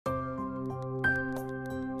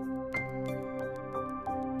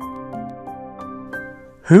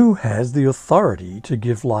Who has the authority to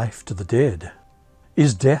give life to the dead?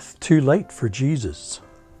 Is death too late for Jesus?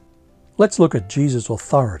 Let's look at Jesus'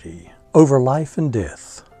 authority over life and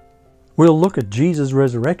death. We'll look at Jesus'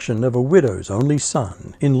 resurrection of a widow's only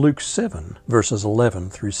son in Luke 7, verses 11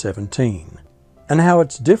 through 17, and how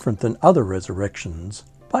it's different than other resurrections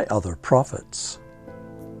by other prophets.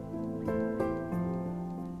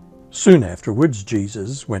 Soon afterwards,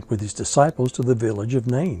 Jesus went with his disciples to the village of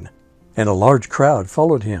Nain, and a large crowd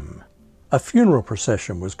followed him. A funeral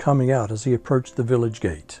procession was coming out as he approached the village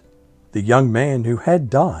gate. The young man who had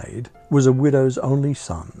died was a widow's only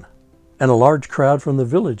son, and a large crowd from the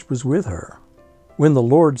village was with her. When the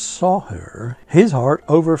Lord saw her, his heart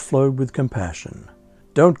overflowed with compassion.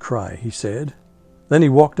 "Don't cry," he said. Then he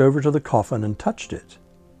walked over to the coffin and touched it,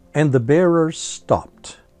 and the bearers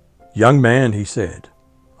stopped. "Young man," he said,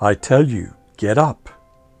 "I tell you, get up."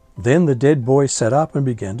 Then the dead boy sat up and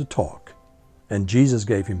began to talk, and Jesus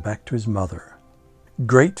gave him back to his mother.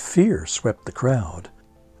 Great fear swept the crowd,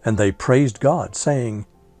 and they praised God, saying,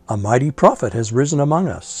 "A mighty prophet has risen among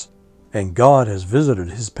us, and God has visited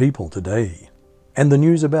his people today." And the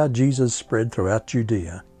news about Jesus spread throughout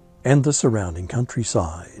Judea and the surrounding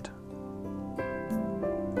countryside.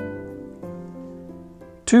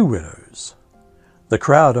 Two widows. The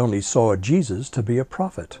crowd only saw Jesus to be a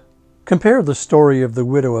prophet. Compare the story of the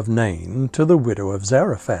widow of Nain to the widow of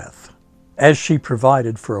Zarephath. As she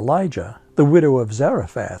provided for Elijah, the widow of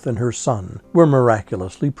Zarephath and her son were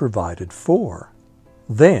miraculously provided for.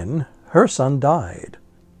 Then her son died.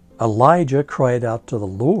 Elijah cried out to the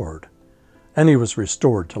Lord, and he was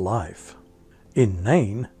restored to life. In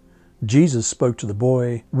Nain, Jesus spoke to the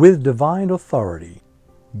boy with divine authority.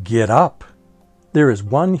 "Get up." There is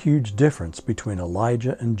one huge difference between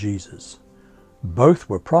Elijah and Jesus. Both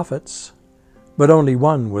were prophets, but only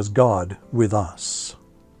one was God with us.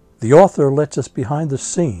 The author lets us behind the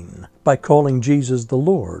scene by calling Jesus the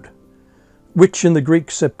Lord, which in the Greek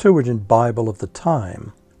Septuagint Bible of the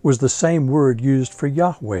time was the same word used for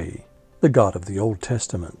Yahweh, the God of the Old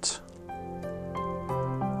Testament.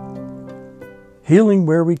 Healing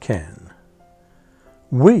where we can.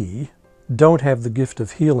 We don't have the gift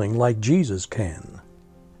of healing like Jesus can.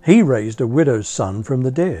 He raised a widow's son from the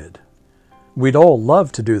dead. We'd all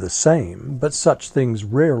love to do the same, but such things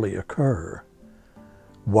rarely occur.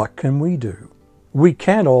 What can we do? We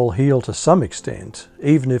can all heal to some extent,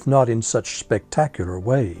 even if not in such spectacular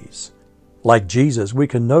ways. Like Jesus, we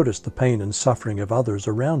can notice the pain and suffering of others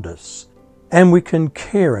around us, and we can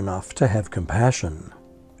care enough to have compassion.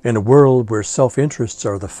 In a world where self-interests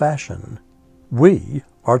are the fashion, we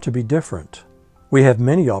are to be different. We have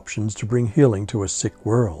many options to bring healing to a sick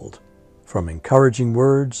world, from encouraging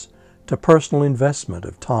words to personal investment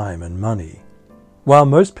of time and money. While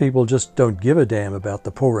most people just don't give a damn about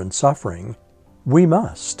the poor and suffering, we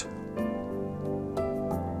must.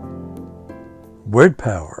 Word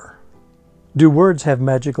power. Do words have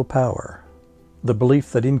magical power? The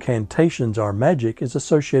belief that incantations are magic is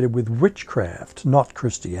associated with witchcraft, not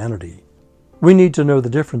Christianity. We need to know the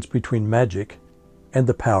difference between magic and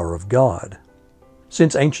the power of God.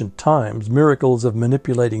 Since ancient times, miracles of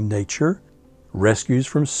manipulating nature, rescues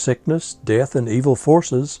from sickness, death, and evil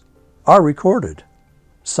forces are recorded.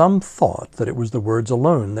 Some thought that it was the words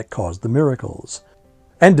alone that caused the miracles,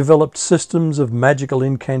 and developed systems of magical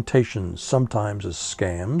incantations, sometimes as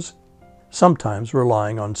scams, sometimes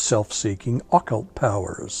relying on self-seeking occult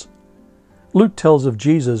powers. Luke tells of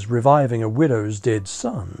Jesus reviving a widow's dead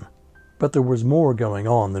son, but there was more going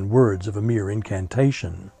on than words of a mere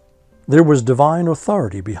incantation. There was divine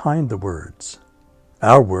authority behind the words.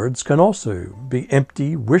 Our words can also be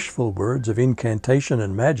empty, wishful words of incantation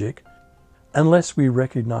and magic, unless we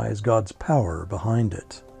recognize God's power behind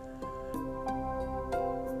it.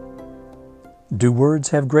 Do words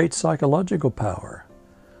have great psychological power?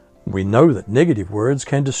 We know that negative words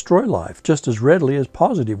can destroy life just as readily as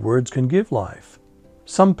positive words can give life.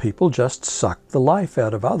 Some people just suck the life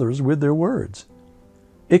out of others with their words.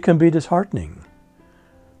 It can be disheartening.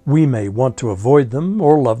 We may want to avoid them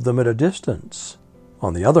or love them at a distance.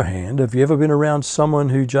 On the other hand, have you ever been around someone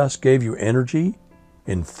who just gave you energy,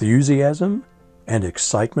 enthusiasm, and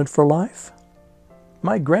excitement for life?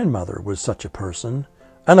 My grandmother was such a person,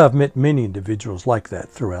 and I've met many individuals like that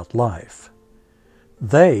throughout life.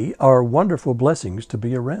 They are wonderful blessings to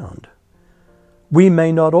be around. We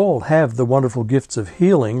may not all have the wonderful gifts of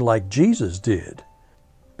healing like Jesus did,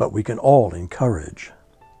 but we can all encourage.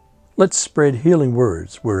 Let's spread healing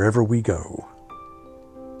words wherever we go.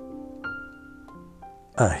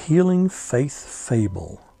 A healing faith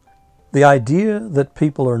fable. The idea that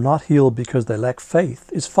people are not healed because they lack faith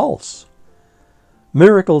is false.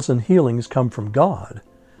 Miracles and healings come from God,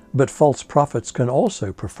 but false prophets can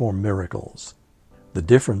also perform miracles. The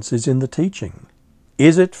difference is in the teaching.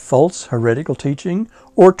 Is it false heretical teaching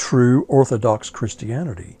or true Orthodox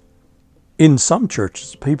Christianity? In some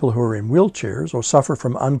churches, people who are in wheelchairs or suffer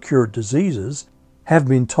from uncured diseases have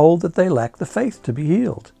been told that they lack the faith to be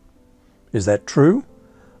healed. Is that true,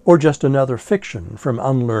 or just another fiction from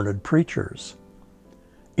unlearned preachers?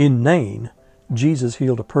 In Nain, Jesus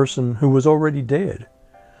healed a person who was already dead.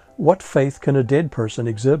 What faith can a dead person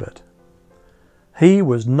exhibit? He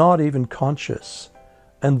was not even conscious,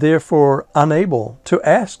 and therefore unable to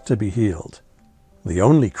ask to be healed. The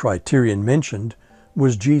only criterion mentioned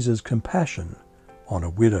was Jesus' compassion on a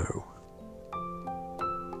widow.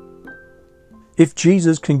 If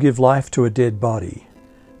Jesus can give life to a dead body,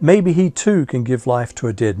 maybe he too can give life to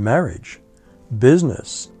a dead marriage,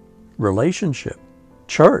 business, relationship,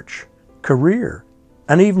 church, career,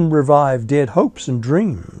 and even revive dead hopes and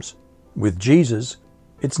dreams. With Jesus,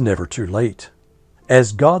 it's never too late.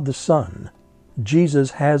 As God the Son,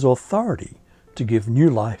 Jesus has authority to give new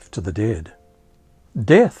life to the dead.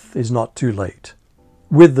 Death is not too late.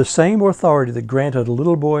 With the same authority that granted a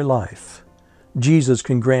little boy life, Jesus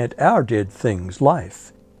can grant our dead things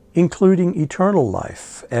life, including eternal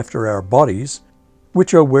life after our bodies,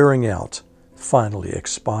 which are wearing out, finally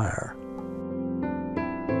expire.